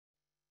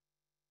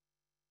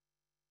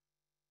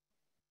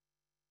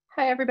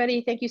Hi,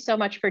 everybody. Thank you so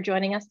much for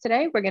joining us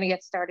today. We're going to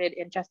get started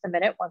in just a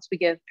minute once we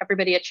give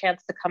everybody a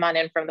chance to come on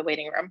in from the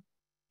waiting room.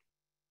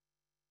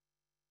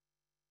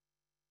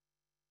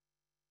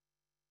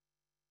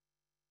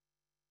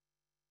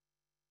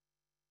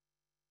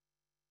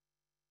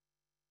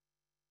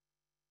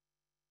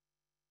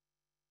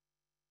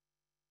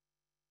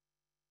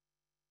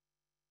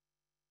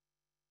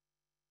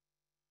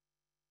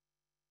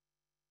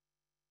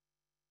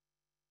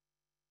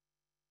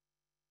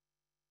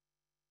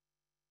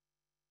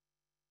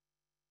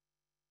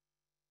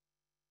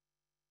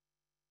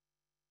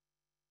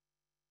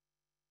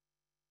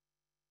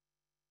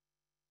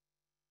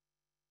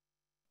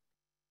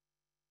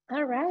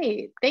 All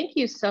right. Thank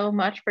you so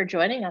much for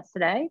joining us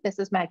today. This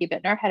is Maggie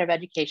Bittner, Head of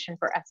Education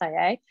for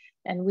SIA,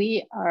 and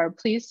we are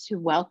pleased to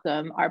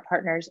welcome our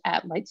partners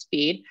at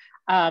Lightspeed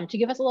to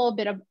give us a little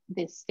bit of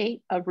the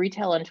state of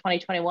retail in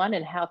 2021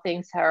 and how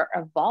things are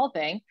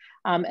evolving,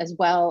 as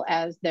well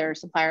as their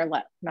supplier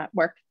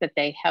network that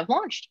they have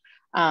launched.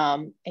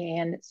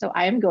 And so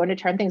I am going to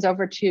turn things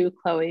over to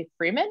Chloe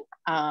Freeman,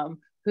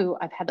 who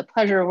I've had the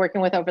pleasure of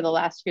working with over the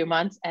last few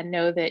months, and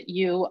know that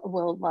you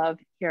will love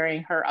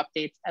hearing her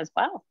updates as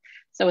well.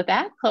 So with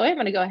that, Chloe, I'm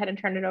going to go ahead and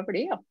turn it over to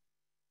you.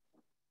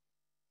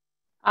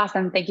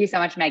 Awesome. Thank you so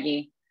much,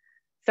 Maggie.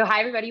 So hi,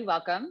 everybody.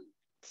 Welcome.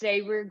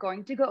 Today, we're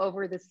going to go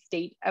over the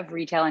state of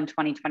retail in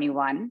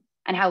 2021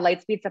 and how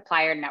Lightspeed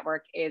Supplier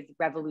Network is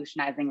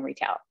revolutionizing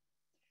retail.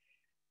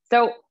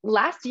 So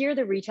last year,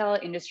 the retail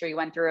industry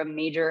went through a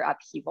major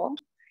upheaval,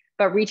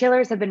 but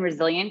retailers have been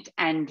resilient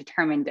and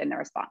determined in their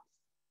response.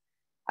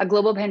 A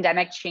global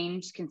pandemic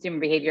changed consumer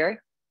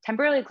behavior,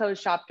 temporarily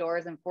closed shop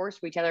doors, and forced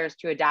retailers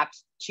to adapt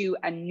to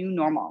a new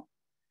normal.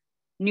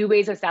 New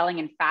ways of selling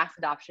and fast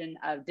adoption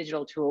of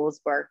digital tools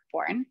were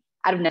born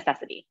out of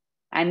necessity.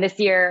 And this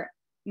year,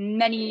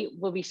 many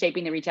will be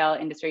shaping the retail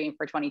industry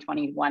for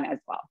 2021 as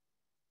well.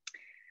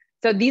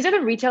 So these are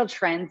the retail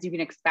trends you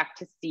can expect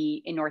to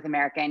see in North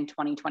America in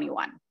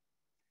 2021.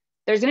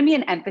 There's going to be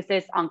an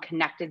emphasis on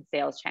connected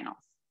sales channels,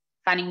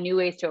 finding new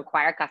ways to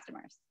acquire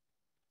customers,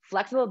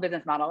 flexible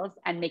business models,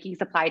 and making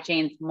supply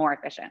chains more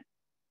efficient.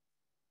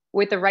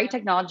 With the right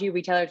technology,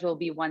 retailers will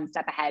be one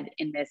step ahead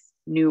in this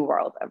new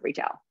world of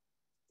retail.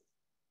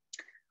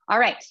 All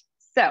right,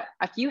 so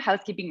a few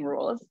housekeeping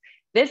rules.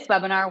 This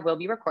webinar will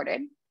be recorded.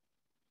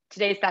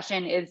 Today's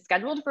session is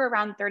scheduled for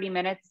around 30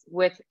 minutes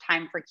with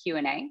time for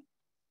Q&A.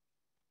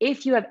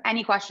 If you have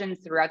any questions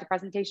throughout the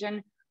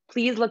presentation,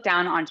 please look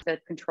down onto the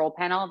control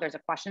panel. There's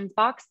a questions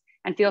box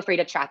and feel free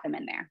to chat them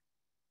in there.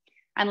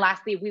 And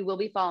lastly, we will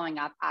be following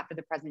up after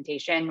the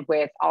presentation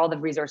with all the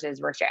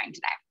resources we're sharing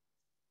today.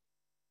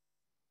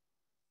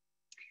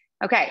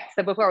 Okay,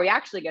 so before we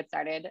actually get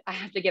started, I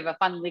have to give a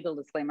fun legal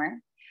disclaimer.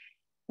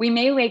 We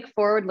may make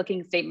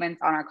forward-looking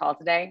statements on our call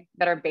today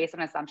that are based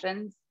on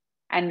assumptions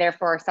and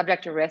therefore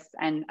subject to risks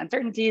and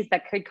uncertainties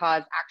that could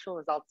cause actual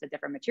results to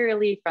differ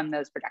materially from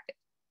those projected.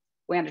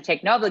 We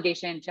undertake no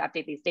obligation to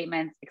update these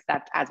statements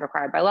except as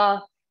required by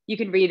law. You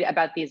can read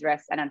about these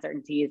risks and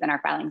uncertainties in our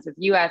filings with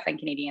US and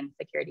Canadian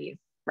securities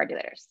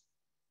regulators.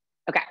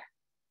 Okay,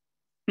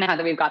 now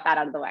that we've got that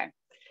out of the way.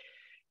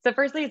 So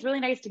firstly, it's really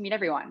nice to meet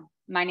everyone.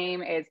 My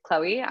name is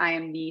Chloe. I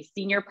am the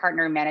Senior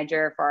Partner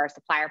Manager for our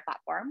supplier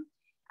platform,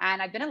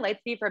 and I've been at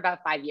Lightspeed for about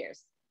 5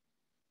 years.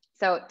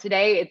 So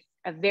today it's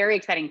a very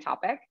exciting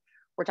topic.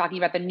 We're talking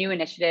about the new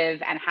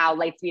initiative and how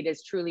Lightspeed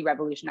is truly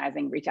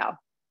revolutionizing retail.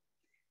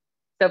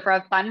 So for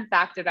a fun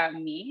fact about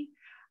me,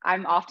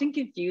 I'm often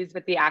confused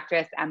with the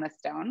actress Emma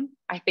Stone.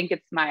 I think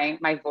it's my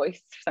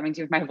voice, something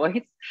to do with my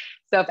voice.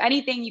 So if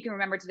anything you can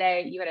remember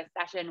today, you had a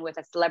session with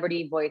a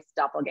celebrity voice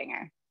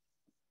doppelganger.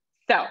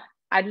 So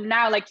I'd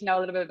now like to know a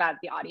little bit about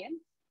the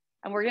audience,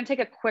 and we're going to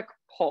take a quick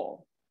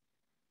poll.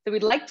 So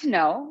we'd like to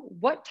know,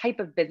 what type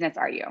of business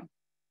are you?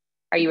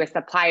 Are you a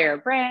supplier,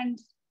 brand,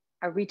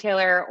 a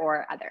retailer,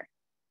 or other?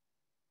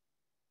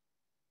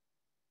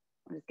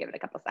 I'll just give it a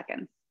couple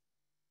seconds.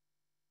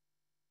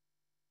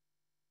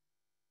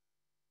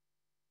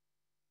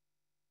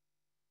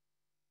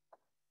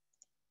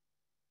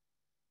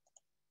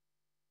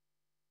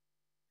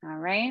 All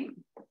right,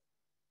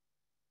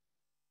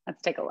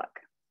 let's take a look.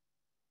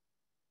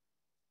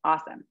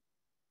 Awesome.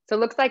 So it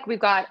looks like we've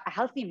got a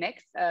healthy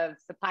mix of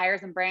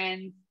suppliers and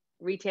brands,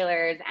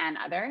 retailers, and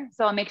other.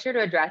 So I'll make sure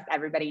to address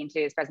everybody in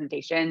today's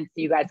presentation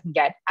so you guys can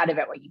get out of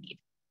it what you need.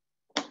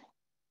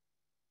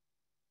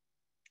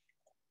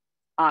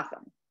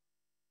 Awesome.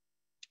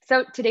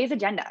 So today's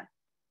agenda,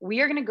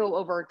 we are going to go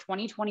over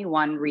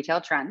 2021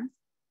 retail trends,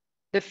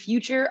 the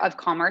future of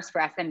commerce for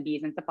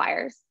SMBs and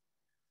suppliers.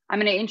 I'm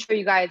going to intro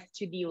you guys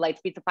to the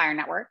Lightspeed Supplier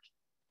Network,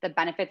 the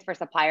benefits for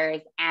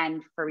suppliers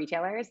and for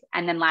retailers,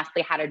 and then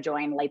lastly, how to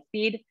join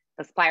Lightspeed,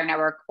 the supplier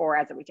network, or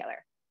as a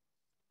retailer.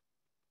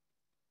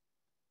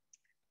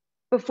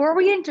 Before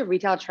we get into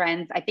retail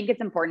trends, I think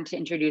it's important to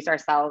introduce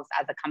ourselves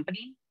as a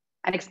company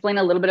and explain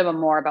a little bit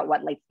more about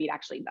what Lightspeed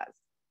actually does.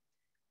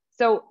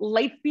 So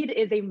Lightspeed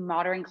is a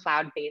modern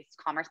cloud-based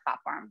commerce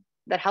platform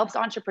that helps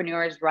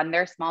entrepreneurs run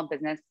their small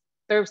business,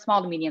 their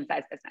small to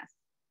medium-sized business.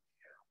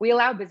 We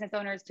allow business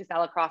owners to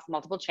sell across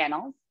multiple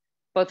channels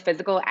both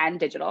physical and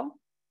digital,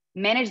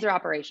 manage their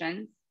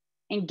operations,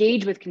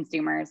 engage with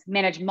consumers,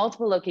 manage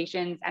multiple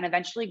locations, and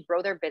eventually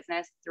grow their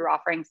business through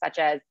offerings such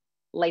as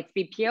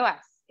Lightspeed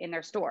POS in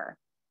their store,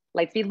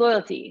 Lightspeed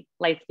Loyalty,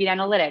 Lightspeed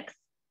Analytics,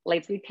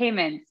 Lightspeed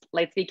Payments,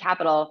 Lightspeed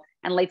Capital,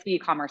 and Lightspeed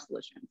e-commerce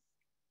solutions.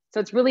 So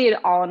it's really an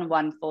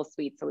all-in-one full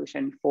suite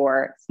solution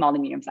for small to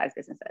medium-sized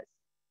businesses.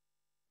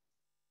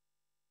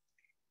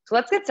 So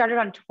let's get started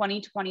on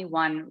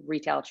 2021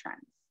 retail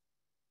trends.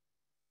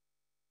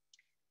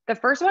 The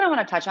first one I want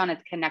to touch on is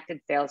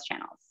connected sales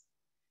channels.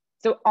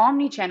 So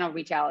omnichannel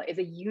retail is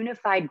a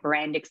unified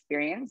brand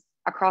experience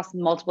across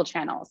multiple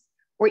channels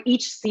where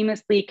each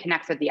seamlessly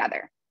connects with the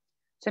other.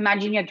 So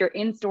imagine you have your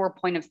in-store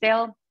point of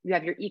sale, you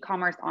have your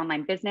e-commerce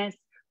online business.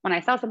 When I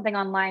sell something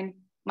online,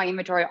 my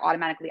inventory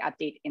automatically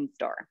updates in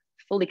store,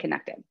 fully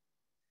connected.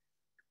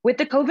 With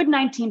the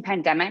COVID-19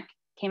 pandemic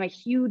came a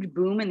huge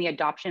boom in the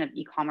adoption of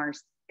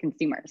e-commerce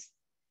consumers.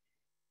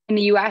 In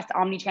the US,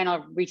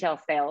 omnichannel retail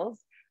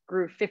sales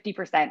grew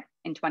 50%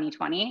 in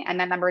 2020, and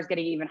that number is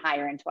getting even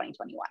higher in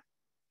 2021.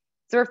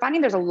 So we're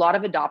finding there's a lot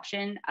of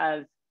adoption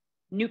of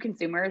new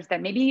consumers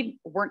that maybe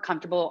weren't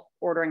comfortable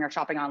ordering or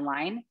shopping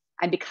online.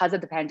 And because of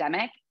the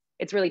pandemic,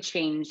 it's really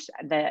changed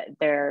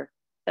their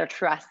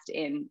trust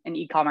in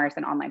e-commerce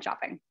and online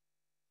shopping.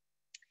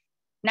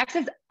 Next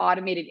is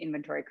automated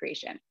inventory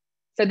creation.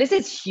 So this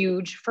is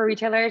huge for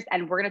retailers,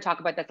 and we're going to talk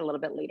about this a little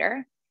bit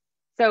later.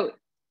 So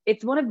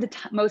it's one of the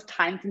most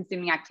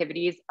time-consuming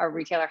activities a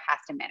retailer has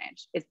to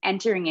manage, is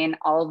entering in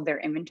all of their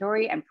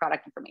inventory and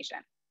product information.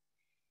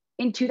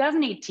 In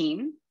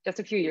 2018, just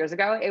a few years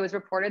ago, it was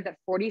reported that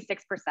 46%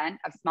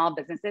 of small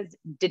businesses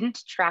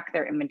didn't track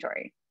their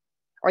inventory,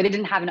 or they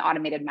didn't have an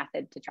automated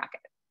method to track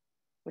it,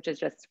 which is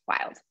just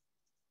wild.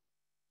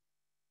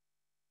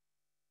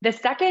 The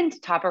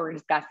second topic we're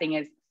discussing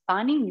is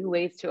finding new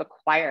ways to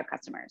acquire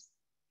customers.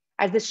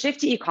 As the shift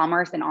to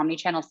e-commerce and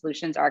omnichannel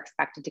solutions are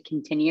expected to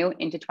continue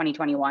into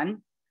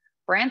 2021,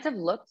 brands have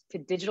looked to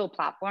digital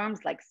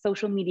platforms like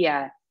social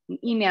media, and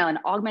email, and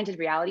augmented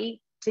reality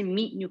to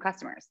meet new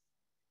customers.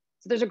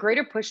 So there's a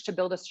greater push to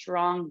build a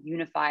strong,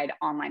 unified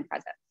online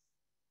presence.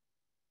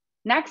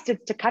 Next,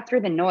 it's to cut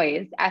through the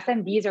noise.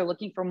 SMBs are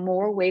looking for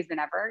more ways than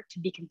ever to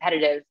be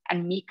competitive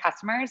and meet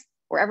customers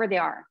wherever they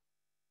are.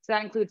 So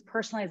that includes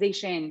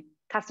personalization,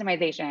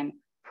 customization,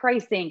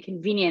 pricing,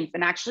 convenience,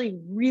 and actually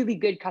really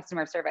good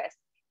customer service.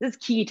 This is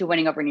key to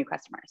winning over new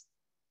customers.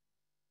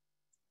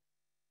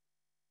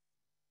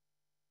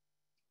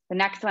 The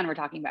next one we're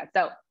talking about,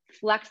 so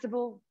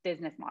flexible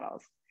business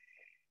models.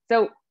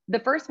 So the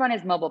first one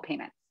is mobile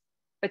payments.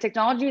 The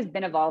technology has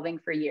been evolving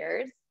for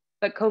years,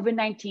 but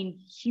COVID-19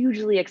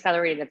 hugely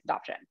accelerated its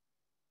adoption.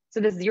 So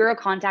the zero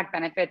contact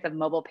benefits of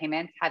mobile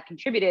payments have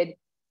contributed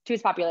to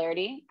its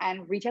popularity,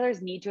 and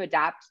retailers need to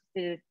adapt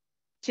to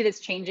this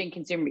changing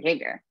consumer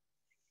behavior.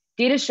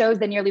 Data shows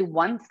that nearly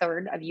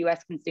 1/3 of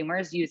US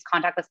consumers use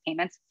contactless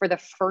payments for the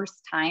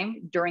first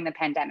time during the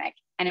pandemic.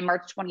 And in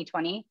March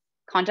 2020,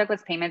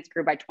 contactless payments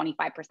grew by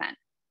 25%.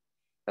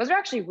 Those are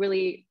actually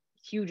really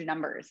huge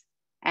numbers.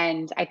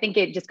 And I think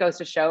it just goes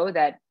to show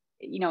that,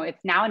 you know,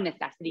 it's now a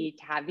necessity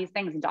to have these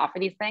things and to offer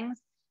these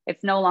things.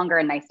 It's no longer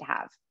a nice to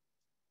have.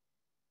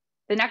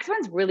 The next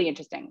one's really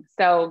interesting.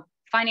 So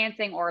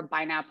financing or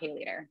buy now, pay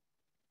later.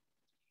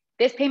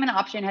 This payment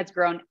option has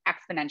grown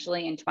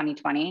exponentially in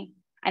 2020,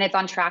 and it's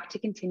on track to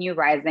continue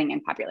rising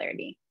in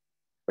popularity.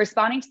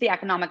 Responding to the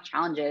economic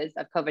challenges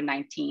of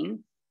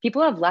COVID-19,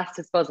 people have less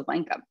disposable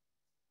income.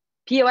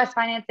 POS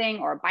financing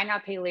or buy now,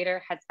 pay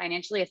later has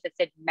financially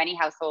assisted many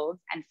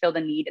households and filled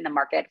a need in the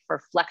market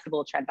for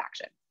flexible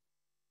transactions.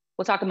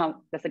 We'll talk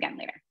about this again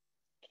later.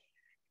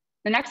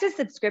 The next is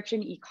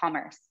subscription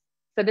e-commerce.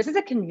 So this is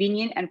a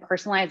convenient and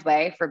personalized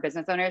way for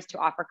business owners to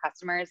offer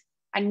customers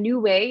a new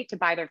way to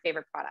buy their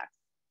favorite products.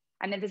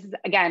 And then this is,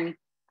 again,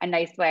 a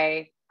nice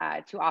way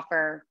to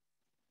offer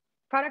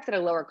products at a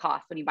lower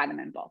cost when you buy them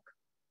in bulk.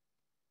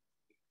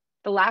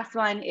 The last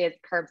one is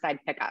curbside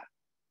pickup.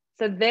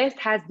 So this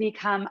has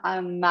become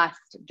a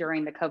must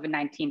during the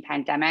COVID-19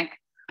 pandemic.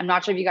 I'm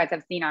not sure if you guys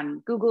have seen on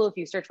Google, if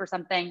you search for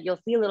something,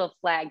 you'll see a little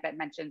flag that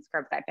mentions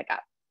curbside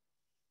pickup.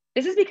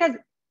 This is because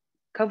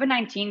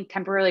COVID-19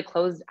 temporarily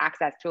closed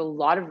access to a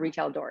lot of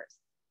retail doors.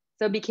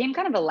 So it became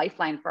kind of a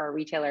lifeline for our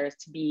retailers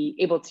to be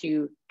able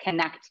to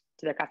connect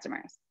to their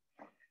customers.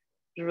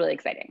 It's really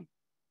exciting.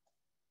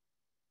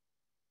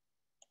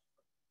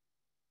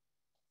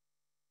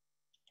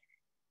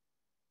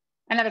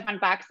 Another fun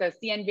fact, so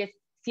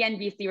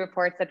CNBC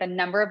reports that the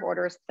number of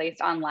orders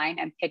placed online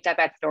and picked up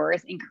at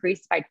stores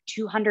increased by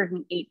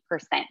 208%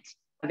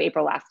 of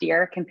April last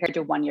year compared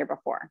to 1 year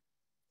before.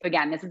 So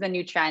again, this is a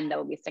new trend that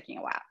will be sticking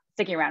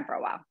around for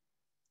a while.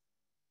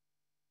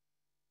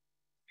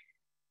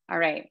 All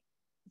right,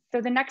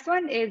 so the next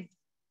one is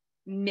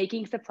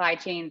making supply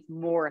chains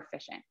more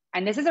efficient.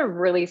 And this is a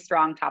really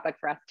strong topic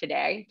for us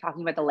today,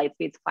 talking about the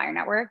Lightspeed Supplier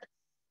Network.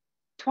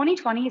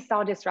 2020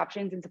 saw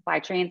disruptions in supply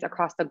chains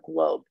across the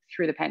globe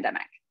through the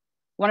pandemic.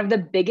 One of the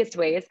biggest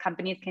ways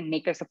companies can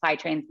make their supply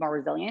chains more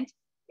resilient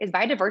is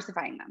by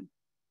diversifying them.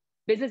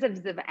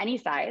 Businesses of any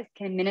size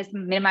can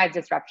minimize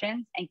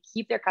disruptions and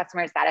keep their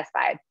customers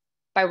satisfied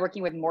by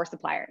working with more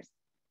suppliers.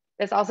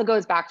 This also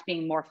goes back to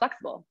being more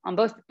flexible on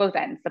both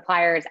ends,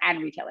 suppliers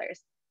and retailers.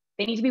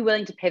 They need to be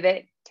willing to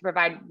pivot to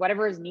provide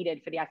whatever is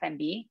needed for the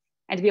SMB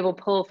and to be able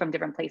to pull from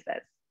different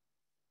places.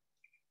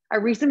 A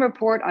recent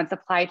report on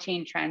supply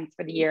chain trends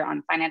for the year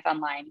on Finance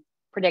Online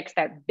predicts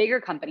that bigger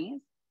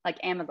companies like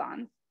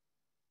Amazon,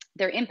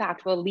 their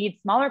impact will lead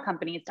smaller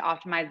companies to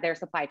optimize their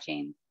supply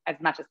chain as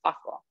much as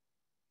possible.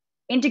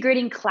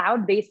 Integrating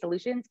cloud-based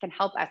solutions can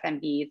help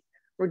SMBs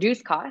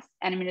reduce costs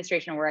and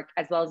administration work,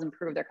 as well as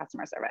improve their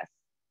customer service.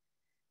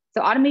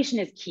 So automation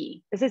is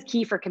key. This is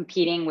key for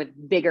competing with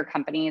bigger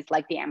companies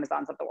like the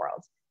Amazons of the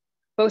world.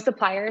 Both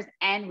suppliers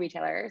and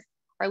retailers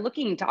are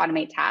looking to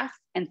automate tasks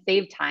and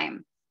save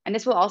time. And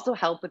this will also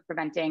help with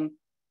preventing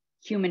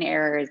human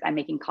errors and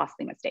making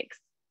costly mistakes.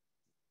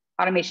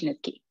 Automation is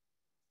key.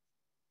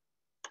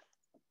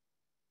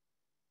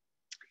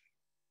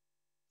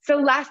 So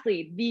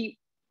lastly, the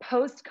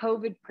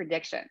post-COVID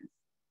predictions.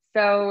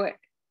 So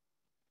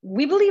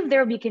we believe there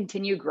will be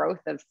continued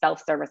growth of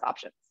self-service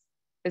options.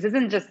 This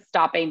isn't just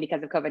stopping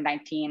because of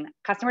COVID-19.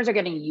 Customers are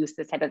getting used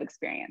to this type of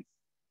experience.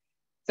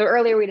 So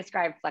earlier we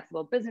described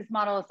flexible business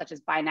models such as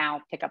buy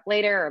now, pick up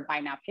later, or buy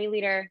now, pay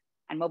later,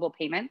 and mobile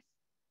payments.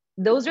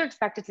 Those are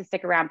expected to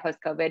stick around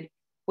post-COVID,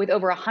 with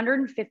over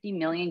 150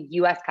 million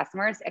US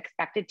customers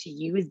expected to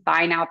use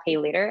buy now, pay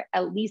later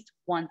at least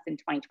once in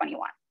 2021.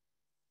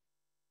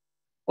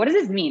 What does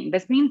this mean?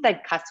 This means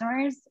that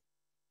customers,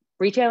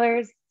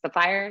 retailers,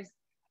 suppliers,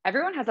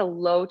 everyone has a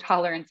low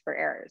tolerance for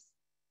errors.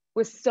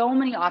 With so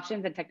many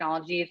options and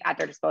technologies at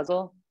their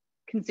disposal,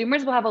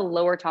 consumers will have a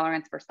lower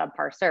tolerance for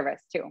subpar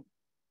service too.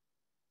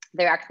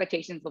 Their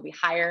expectations will be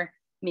higher,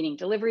 meaning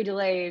delivery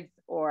delays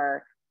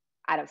or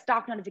out of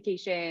stock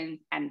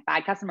notifications and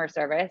bad customer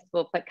service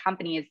will put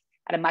companies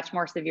at a much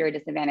more severe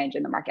disadvantage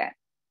in the market.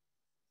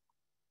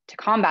 To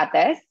combat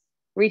this,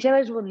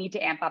 retailers will need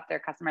to amp up their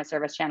customer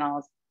service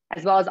channels,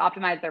 as well as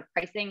optimize their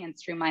pricing and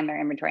streamline their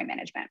inventory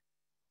management.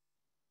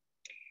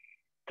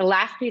 The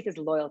last piece is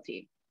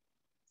loyalty.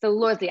 So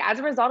loyalty, as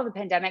a result of the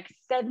pandemic,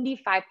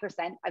 75%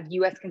 of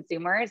US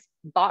consumers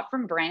bought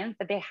from brands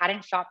that they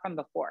hadn't shopped from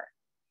before.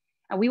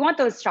 And we want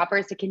those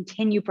shoppers to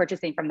continue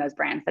purchasing from those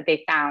brands that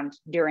they found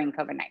during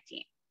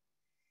COVID-19.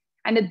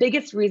 And the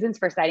biggest reasons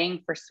for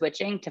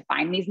switching to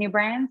find these new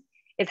brands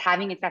is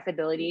having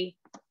accessibility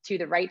to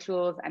the right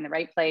tools and the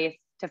right place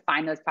to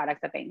find those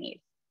products that they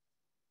need.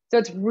 So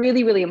it's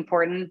really, really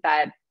important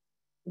that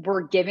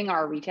we're giving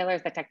our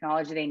retailers the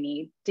technology they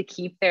need to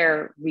keep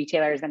their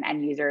retailers and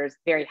end users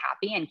very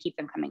happy and keep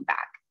them coming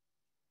back.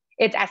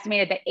 It's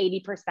estimated that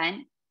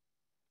 80%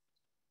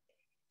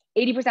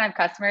 of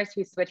customers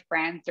who switch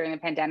brands during the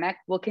pandemic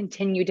will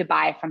continue to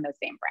buy from those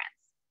same brands.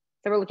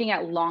 So we're looking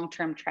at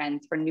long-term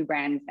trends for new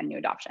brands and new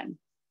adoption.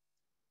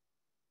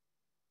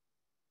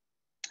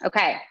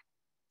 Okay,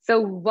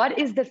 so what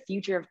is the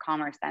future of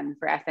commerce then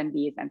for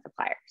SMBs and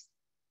suppliers?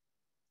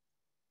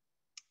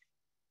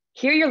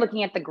 Here you're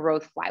looking at the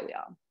growth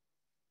flywheel.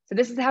 So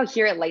this is how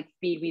here at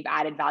Lightspeed, we've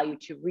added value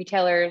to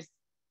retailers,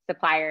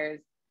 suppliers,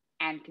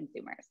 and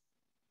consumers.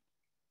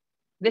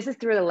 This is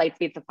through the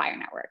Lightspeed Supplier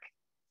Network.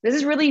 This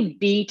is really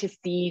B to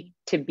C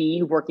to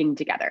B working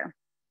together.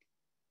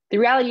 The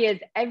reality is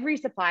every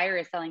supplier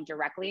is selling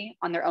directly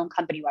on their own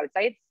company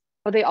websites,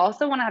 but they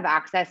also want to have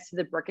access to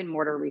the brick and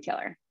mortar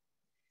retailer.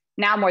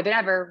 Now more than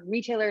ever,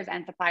 retailers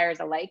and suppliers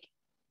alike,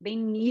 they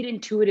need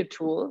intuitive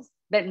tools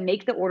that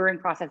make the ordering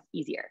process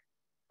easier,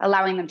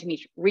 allowing them to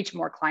reach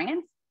more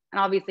clients and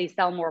obviously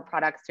sell more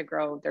products to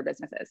grow their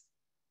businesses.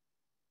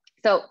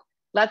 So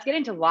let's get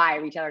into why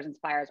retailers and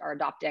suppliers are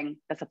adopting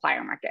the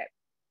supplier market.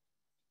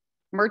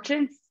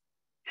 Merchants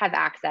have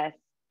access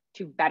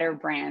to better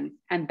brands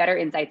and better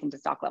insights into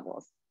stock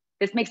levels.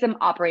 This makes them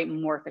operate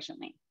more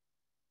efficiently.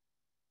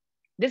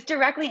 This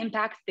directly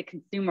impacts the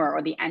consumer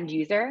or the end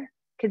user.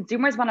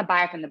 Consumers want to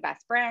buy from the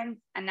best brands,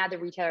 and now the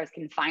retailers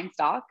can find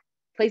stock,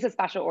 place a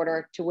special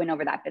order to win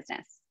over that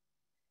business.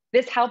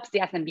 This helps the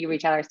SMB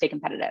retailers stay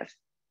competitive.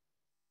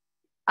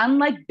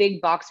 Unlike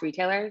big box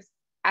retailers,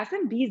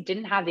 SMBs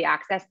didn't have the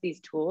access to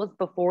these tools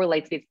before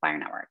Lightspeed Supplier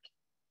Network.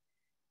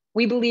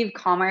 We believe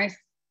commerce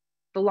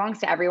belongs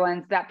to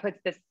everyone, so that puts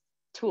this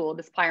tool,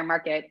 the supplier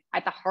market,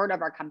 at the heart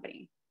of our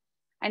company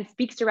and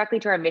speaks directly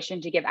to our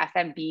mission to give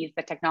SMBs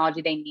the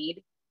technology they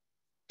need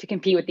to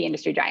compete with the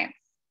industry giants,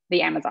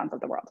 the Amazons of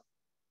the world.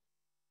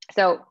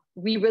 So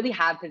we really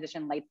have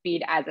positioned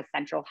Lightspeed as a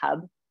central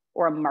hub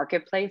or a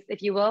marketplace,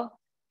 if you will,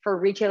 for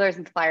retailers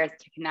and suppliers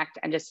to connect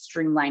and just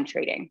streamline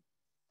trading.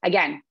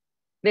 Again,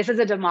 this is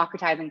a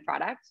democratizing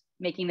product,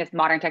 making this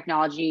modern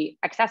technology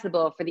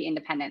accessible for the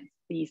independents,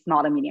 the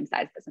small to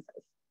medium-sized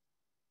businesses.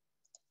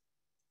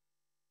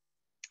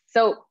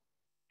 So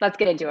let's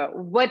get into it.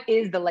 What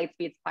is the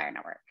Lightspeed Supplier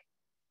Network?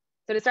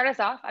 So to start us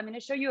off, I'm going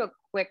to show you a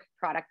quick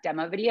product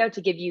demo video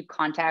to give you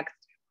context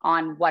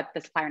on what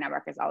the Supplier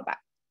Network is all about.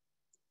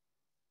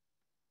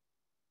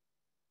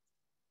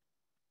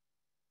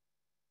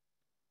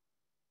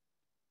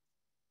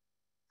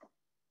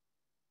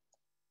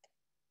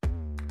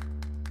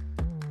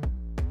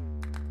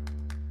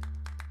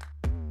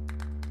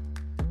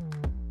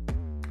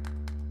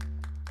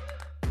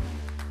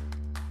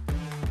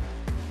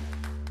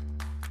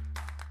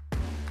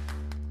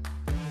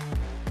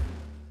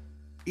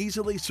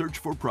 Easily search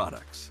for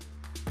products.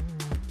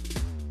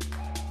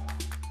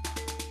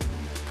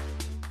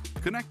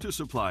 Connect to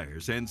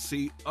suppliers and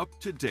see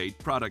up-to-date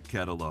product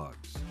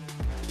catalogs.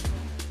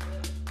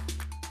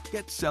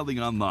 Get selling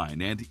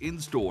online and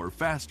in-store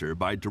faster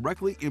by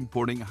directly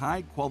importing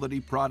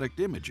high-quality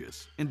product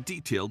images and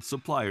detailed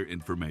supplier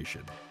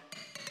information.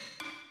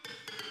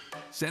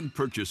 Send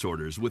purchase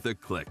orders with a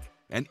click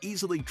and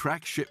easily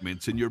track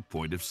shipments in your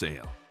point of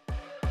sale.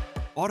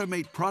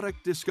 Automate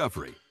product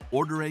discovery,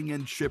 ordering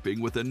and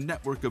shipping with a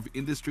network of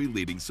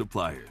industry-leading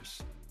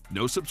suppliers.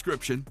 No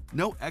subscription,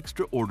 no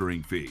extra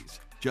ordering fees,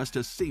 just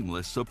a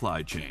seamless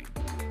supply chain.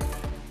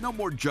 No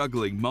more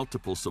juggling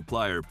multiple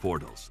supplier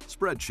portals,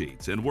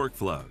 spreadsheets, and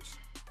workflows.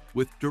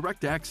 With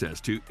direct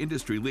access to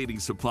industry-leading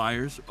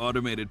suppliers,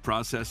 automated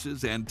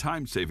processes, and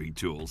time-saving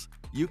tools,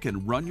 you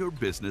can run your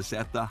business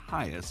at the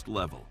highest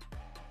level.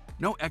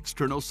 No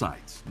external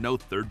sites, no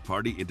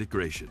third-party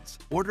integrations.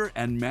 Order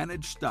and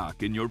manage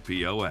stock in your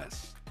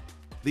POS.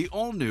 The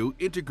all-new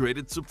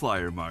integrated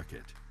supplier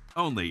market,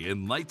 only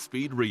in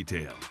Lightspeed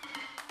Retail.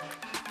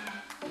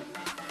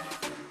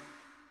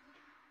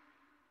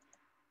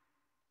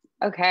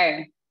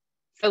 Okay,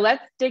 so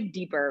let's dig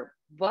deeper.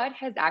 What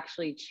has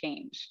actually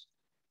changed?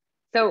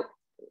 So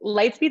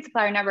Lightspeed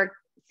Supplier Network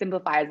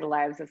simplifies the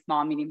lives of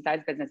small,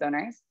 medium-sized business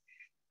owners.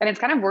 And it's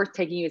kind of worth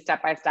taking you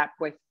step by step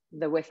with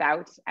the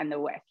without and the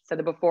with, so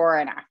the before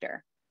and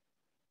after.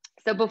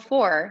 So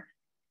before,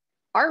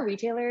 our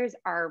retailers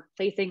are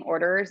placing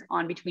orders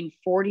on between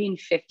 40 and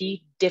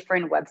 50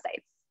 different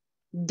websites,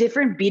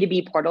 different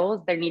B2B portals.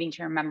 They're needing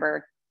to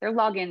remember their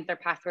logins, their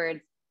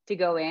passwords to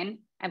go in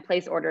and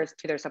place orders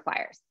to their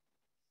suppliers.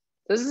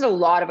 So this is a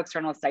lot of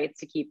external sites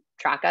to keep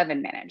track of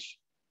and manage.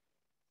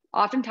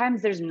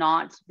 Oftentimes, there's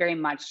not very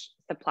much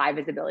supply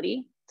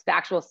visibility to the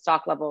actual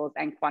stock levels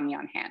and quantity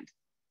on hand.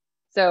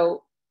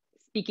 So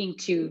speaking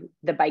to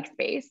the bike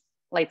space,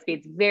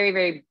 Lightspeed's very,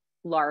 very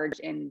large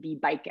in the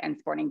bike and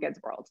sporting goods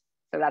world.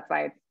 So that's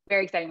why it's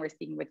very exciting we're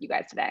speaking with you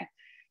guys today.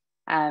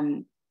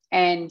 And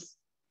this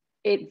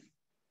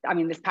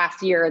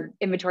past year,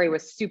 inventory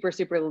was super,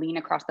 super lean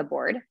across the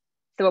board.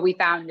 So what we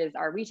found is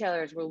our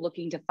retailers were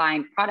looking to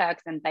find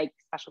products and bike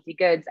specialty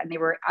goods, and they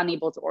were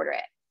unable to order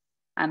it.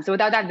 So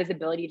without that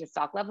visibility to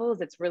stock levels,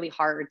 it's really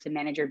hard to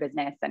manage your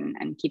business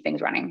and keep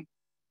things running.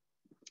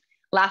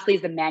 Lastly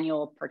is the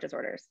manual purchase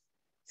orders.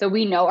 So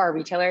we know our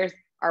retailers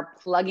are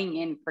plugging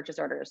in purchase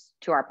orders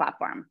to our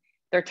platform.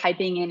 They're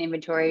typing in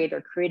inventory,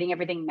 they're creating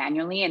everything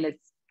manually, and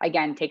it's,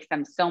 again, takes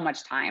them so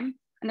much time.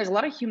 And there's a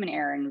lot of human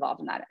error involved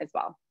in that as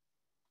well.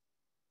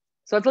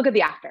 So let's look at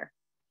the after.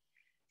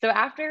 So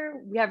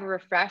after we have a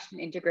refreshed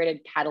and integrated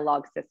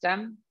catalog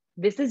system,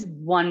 this is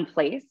one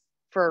place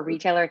for a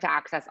retailer to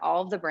access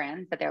all of the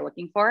brands that they're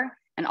looking for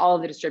and all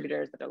of the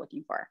distributors that they're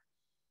looking for.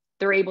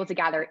 They're able to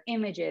gather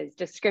images,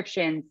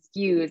 descriptions,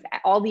 SKUs,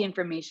 all the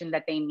information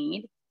that they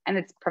need, and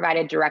it's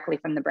provided directly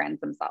from the brands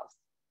themselves.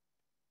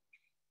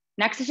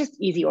 Next is just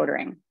easy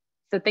ordering.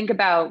 So think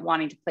about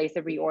wanting to place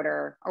a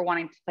reorder or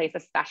wanting to place a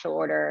special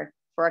order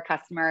for a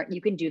customer. You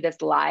can do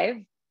this live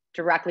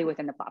directly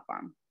within the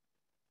platform.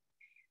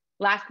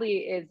 Lastly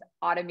is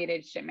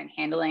automated shipment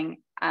handling.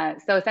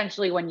 So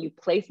essentially when you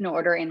place an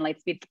order in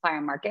Lightspeed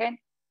Supplier Market,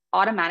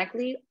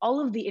 automatically all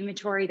of the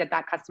inventory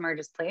that customer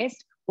just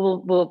placed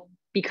will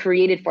be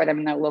created for them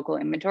in their local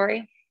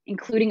inventory,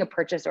 including a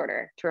purchase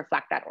order to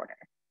reflect that order.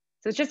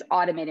 So it's just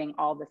automating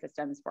all the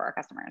systems for our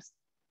customers.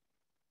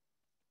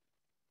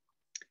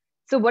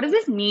 So what does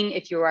this mean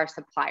if you're our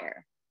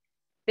supplier?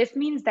 This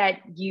means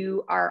that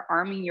you are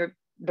arming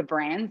the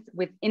brands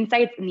with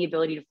insights and the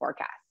ability to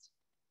forecast.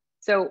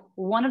 So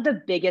one of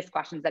the biggest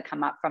questions that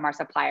come up from our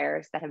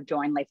suppliers that have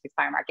joined Lightspeed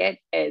Supplier Market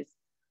is,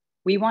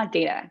 we want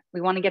data. We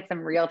want to get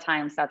some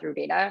real-time sell-through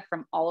data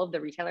from all of the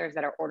retailers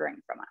that are ordering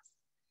from us.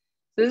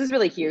 So this is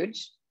really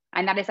huge.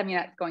 And that is something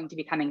that's going to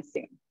be coming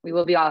soon. We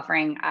will be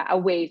offering a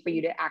way for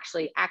you to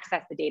actually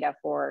access the data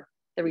for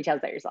the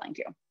retailers that you're selling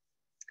to.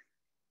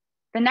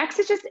 The next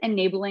is just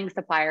enabling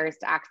suppliers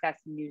to access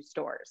new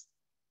stores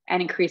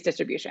and increase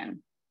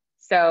distribution.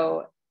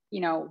 So,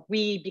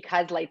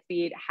 because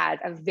Lightspeed has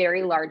a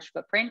very large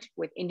footprint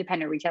with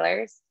independent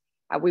retailers,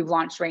 we've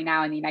launched right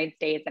now in the United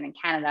States and in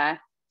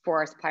Canada for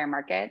our supplier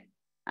market.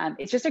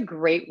 It's just a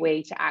great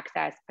way to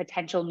access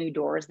potential new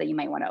doors that you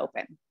might want to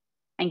open,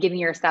 and giving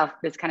yourself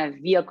this kind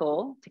of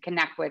vehicle to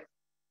connect with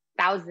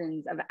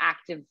thousands of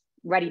active,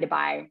 ready to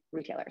buy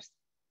retailers.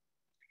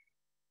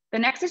 The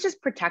next is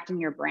just protecting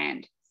your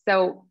brand.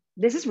 So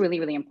this is really,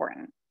 really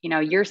important.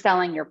 You're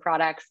selling your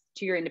products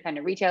to your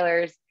independent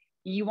retailers.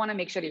 You want to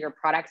make sure that your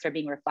products are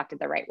being reflected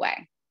the right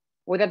way.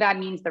 Whether that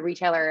means the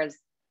retailer is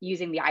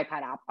using the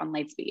iPad app on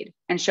Lightspeed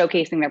and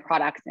showcasing their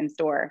products in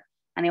store,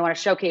 and they want to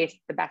showcase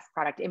the best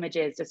product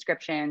images,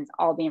 descriptions,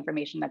 all the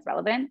information that's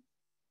relevant.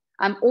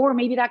 Or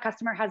maybe that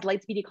customer has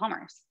Lightspeed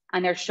e-commerce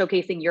and they're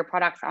showcasing your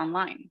products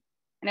online.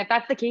 And if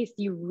that's the case,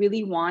 you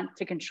really want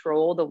to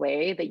control the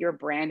way that your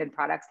brand and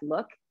products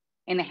look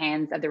in the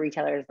hands of the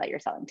retailers that you're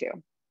selling to.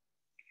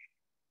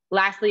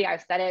 Lastly,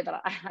 I've said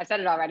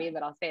it already,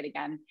 but I'll say it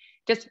again,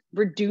 just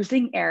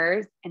reducing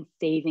errors and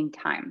saving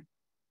time.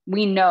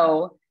 We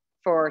know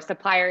for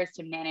suppliers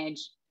to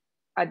manage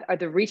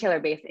the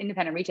retailer-based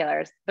independent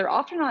retailers, they're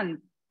often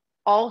on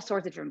all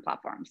sorts of different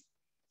platforms.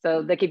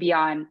 So they could be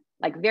on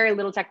like very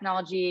little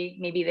technology.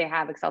 Maybe they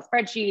have Excel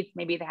spreadsheets.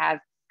 Maybe they have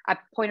a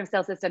point of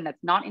sale system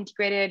that's not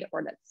integrated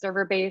or that's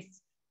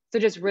server-based. So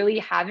just really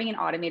having an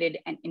automated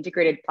and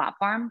integrated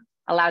platform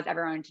allows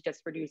everyone to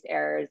just reduce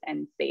errors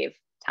and save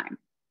time.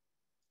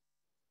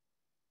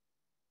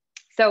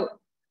 So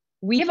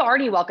we have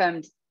already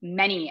welcomed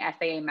many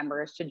SAA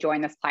members to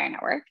join the Supplier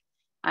Network.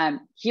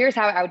 Here's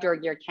how Outdoor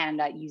Gear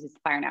Canada uses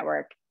Supplier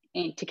Network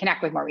to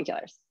connect with more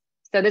retailers.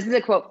 So this is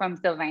a quote from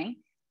Sylvain,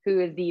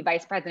 who is the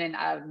Vice President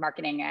of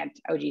Marketing at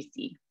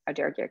OGC,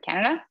 Outdoor Gear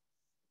Canada.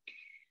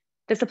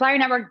 The Supplier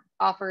Network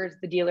offers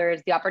the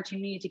dealers the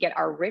opportunity to get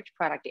our rich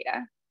product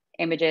data,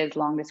 images,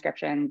 long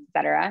descriptions, et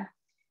cetera,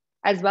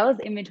 as well as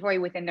inventory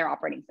within their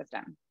operating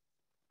system,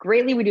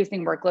 greatly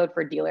reducing workload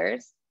for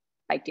dealers,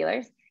 bike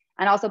dealers,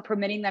 and also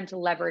permitting them to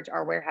leverage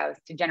our warehouse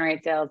to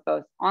generate sales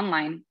both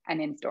online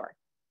and in store.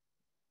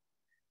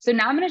 So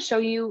now I'm going to show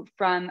you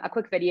from a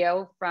quick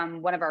video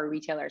from one of our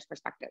retailers'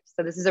 perspectives.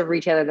 So this is a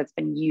retailer that's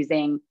been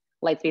using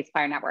Lightspeed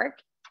Supplier Network.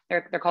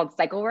 They're called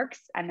CycleWorks,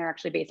 and they're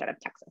actually based out of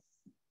Texas.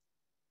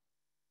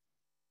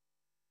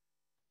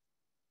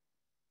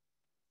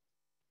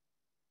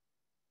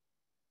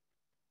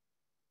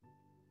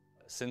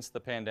 Since the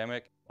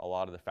pandemic, a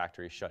lot of the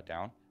factories shut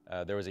down.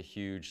 There was a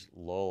huge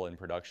lull in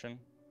production,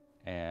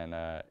 and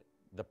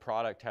the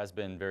product has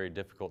been very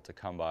difficult to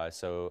come by.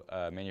 So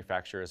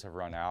manufacturers have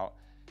run out,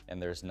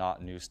 and there's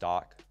not new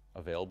stock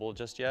available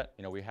just yet.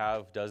 You know, we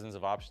have dozens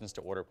of options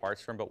to order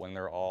parts from, but when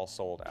they're all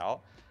sold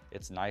out,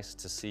 it's nice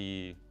to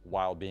see,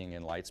 while being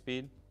in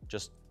Lightspeed,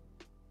 just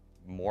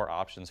more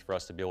options for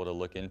us to be able to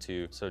look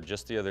into. So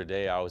just the other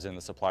day, I was in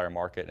the supplier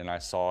market and I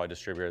saw a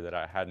distributor that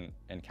I hadn't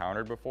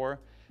encountered before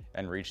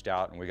and reached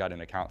out, and we got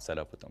an account set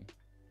up with them.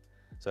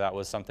 So that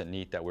was something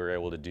neat that we were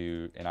able to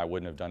do, and I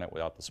wouldn't have done it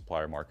without the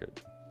supplier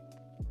market.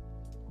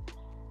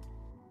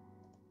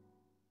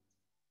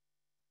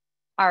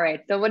 All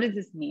right, so what does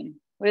this mean?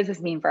 What does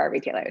this mean for our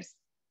retailers?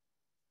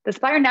 The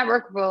Supplier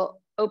Network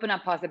will open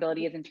up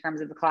possibilities in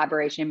terms of the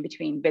collaboration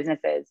between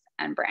businesses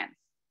and brands.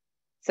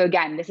 So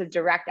again, this is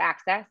direct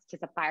access to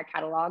supplier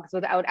catalogs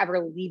without ever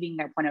leaving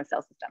their point of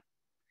sale system.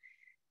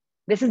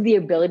 This is the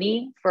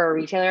ability for a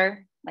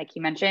retailer, like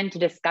you mentioned, to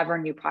discover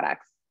new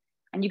products.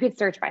 And you could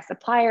search by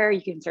supplier,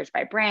 you can search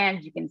by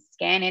brand, you can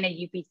scan in a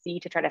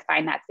UPC to try to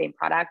find that same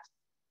product.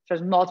 So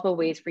there's multiple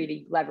ways for you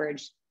to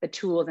leverage the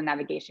tools and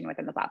navigation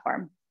within the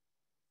platform.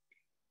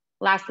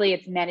 Lastly,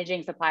 it's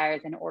managing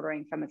suppliers and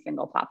ordering from a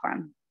single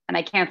platform. And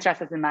I can't stress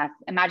this enough.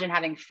 Imagine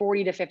having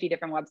 40 to 50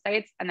 different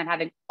websites and then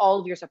having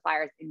all of your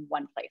suppliers in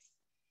one place.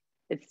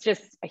 It's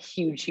just a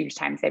huge, huge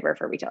time saver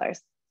for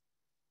retailers.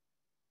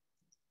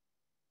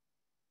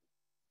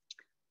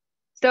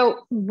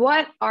 So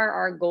what are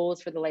our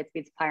goals for the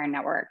Lightspeed Supplier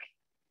Network?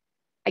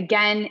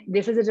 Again,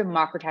 this is a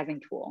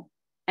democratizing tool,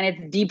 and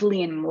it's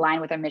deeply in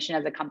line with our mission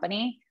as a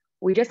company.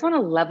 We just want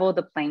to level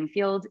the playing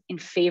field in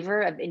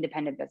favor of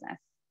independent business.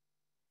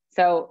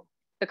 So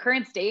the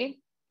current state,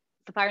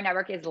 Supplier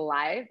Network is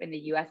live in the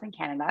US and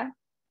Canada,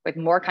 with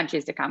more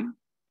countries to come.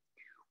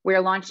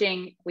 We've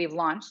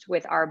launched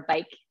with our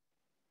bike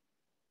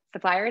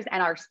suppliers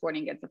and our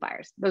sporting goods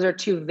suppliers. Those are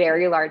two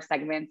very large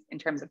segments in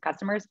terms of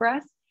customers for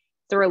us.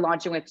 So we're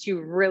launching with two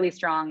really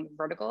strong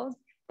verticals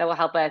that will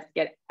help us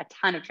get a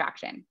ton of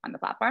traction on the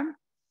platform.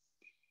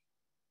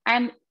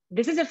 And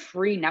this is a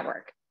free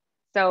network.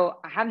 So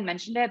I haven't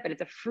mentioned it, but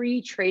it's a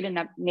free trade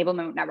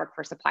enablement network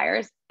for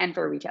suppliers and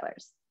for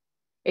retailers.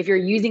 If you're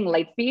using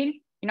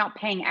Lightspeed, you're not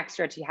paying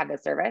extra to have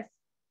this service.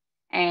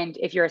 And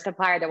if you're a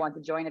supplier that wants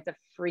to join, it's a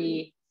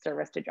free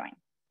service to join.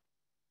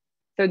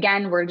 So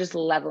again, we're just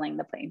leveling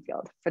the playing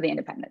field for the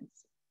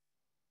independents.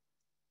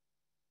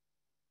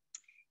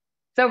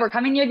 So we're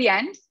coming near the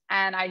end,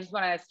 and I just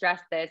want to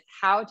stress this,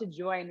 how to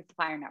join the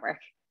Supplier Network.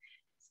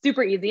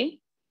 Super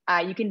easy.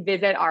 You can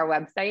visit our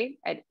website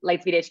at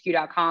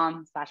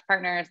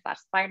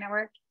lightspeedhq.com/partners/supplier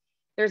network.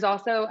 There's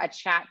also a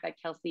chat that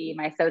Kelsey,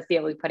 my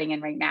associate, will be putting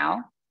in right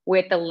now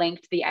with the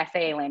link to the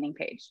SAA landing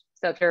page.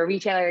 So if you're a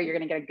retailer, you're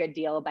going to get a good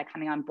deal by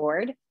coming on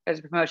board. There's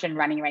a promotion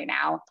running right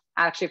now,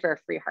 actually for a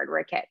free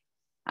hardware kit,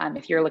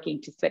 if you're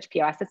looking to switch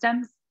POS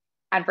systems.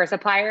 And for a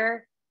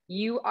supplier,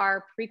 you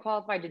are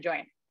pre-qualified to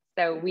join.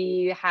 So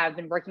we have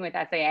been working with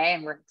SAA,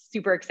 and we're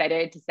super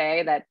excited to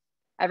say that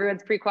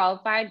everyone's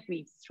pre-qualified.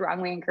 We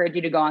strongly encourage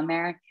you to go on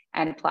there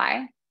and apply.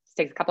 It just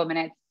takes a couple of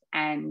minutes,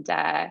 and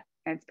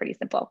it's pretty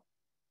simple.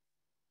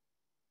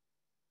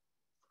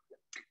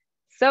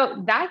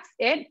 So that's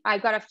it.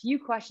 I've got a few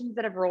questions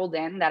that have rolled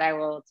in that I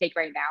will take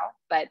right now,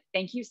 but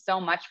thank you so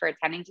much for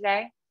attending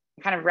today.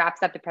 It kind of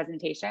wraps up the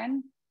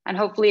presentation. And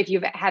hopefully if you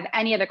have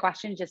any other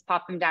questions, just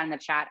pop them down in the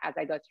chat as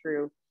I go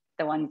through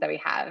the ones that we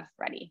have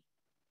ready.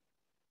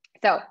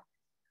 So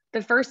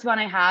the first one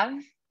I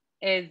have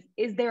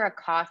is there a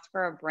cost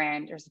for a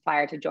brand or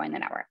supplier to join the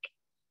network?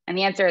 And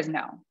the answer is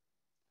no.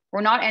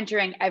 We're not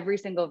entering every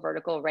single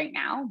vertical right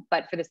now,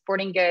 but for the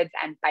sporting goods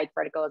and bike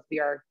verticals, we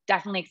are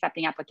definitely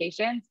accepting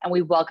applications, and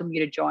we welcome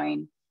you to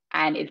join,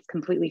 and it's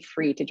completely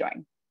free to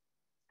join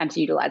and to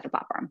utilize the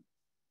platform.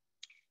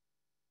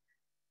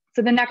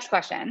 So the next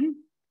question,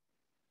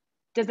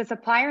 does the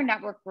supplier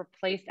network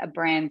replace a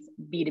brand's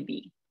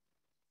B2B?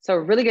 So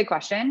really good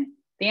question.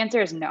 The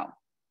answer is no.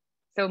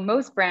 So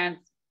most brands,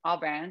 all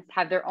brands,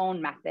 have their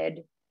own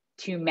method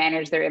to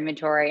manage their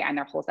inventory and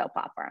their wholesale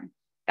platform.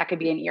 That could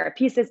be an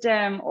ERP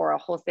system or a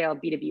wholesale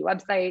B2B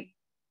website.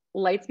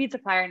 Lightspeed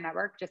Supplier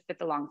Network just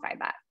sits alongside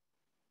that.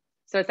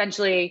 So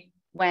essentially,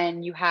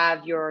 when you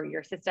have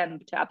your system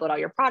to upload all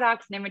your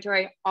products and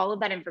inventory, all of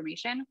that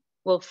information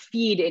will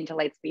feed into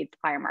Lightspeed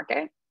Supplier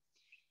Market.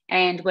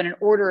 And when an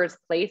order is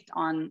placed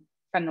from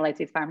the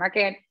Lightspeed Supplier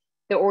Market,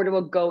 the order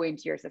will go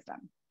into your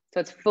system. So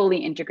it's fully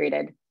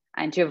integrated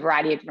into a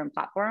variety of different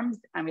platforms.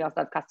 And we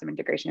also have custom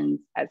integrations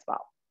as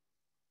well.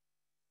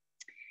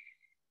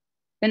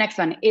 The next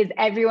one, is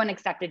everyone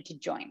accepted to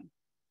join?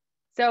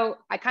 So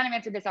I kind of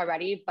answered this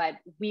already, but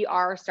we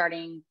are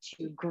starting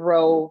to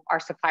grow our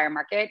supplier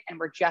market, and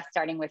we're just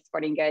starting with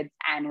sporting goods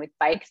and with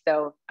bikes.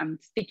 So I'm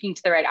speaking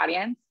to the right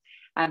audience.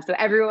 So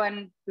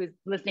everyone who's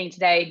listening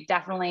today,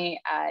 definitely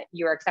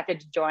you're accepted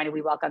to join, and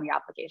we welcome your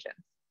applications.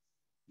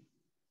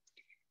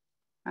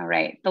 All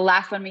right, the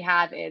last one we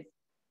have is,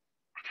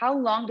 how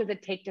long does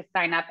it take to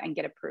sign up and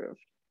get approved?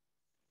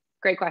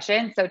 Great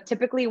question. So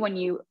typically when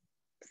you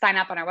sign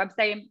up on our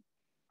website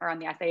or on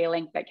the SIA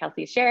link that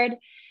Kelsey shared,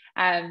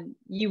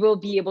 you will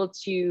be able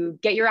to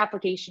get your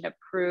application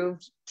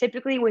approved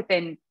typically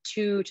within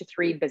 2 to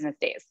 3 business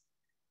days.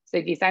 So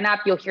if you sign up,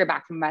 you'll hear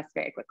back from us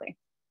very quickly.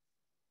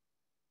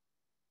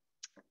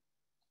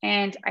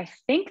 And I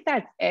think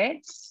that's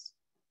it.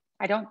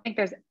 I don't think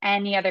there's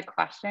any other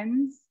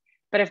questions,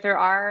 but if there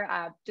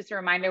are, just a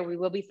reminder, we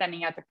will be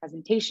sending out the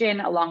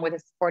presentation along with the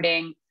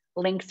supporting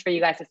links for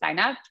you guys to sign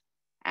up.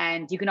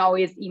 And you can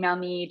always email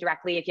me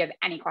directly if you have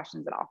any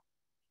questions at all.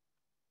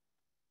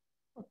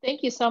 Well,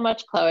 thank you so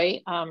much,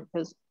 Chloe. It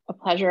was a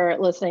pleasure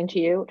listening to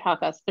you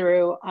talk us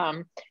through,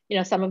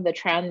 some of the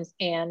trends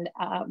and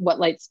what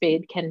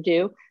Lightspeed can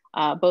do,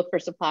 both for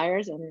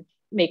suppliers and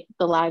make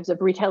the lives of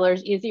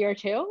retailers easier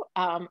too.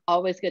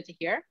 Always good to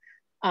hear.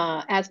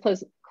 As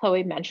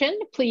Chloe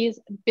mentioned, please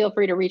feel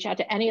free to reach out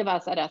to any of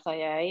us at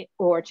SIA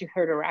or to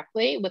her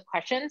directly with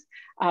questions.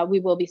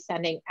 We will be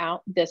sending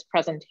out this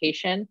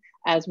presentation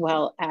as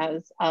well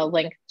as a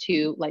link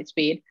to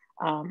Lightspeed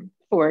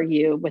for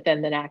you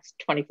within the next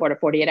 24 to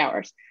 48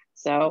 hours.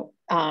 So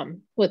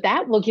with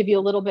that, we'll give you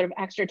a little bit of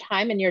extra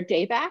time in your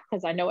day back,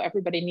 because I know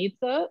everybody needs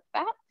that.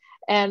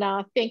 And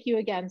thank you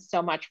again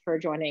so much for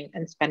joining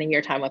and spending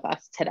your time with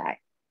us today.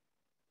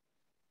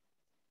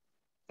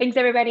 Thanks,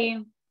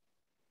 everybody.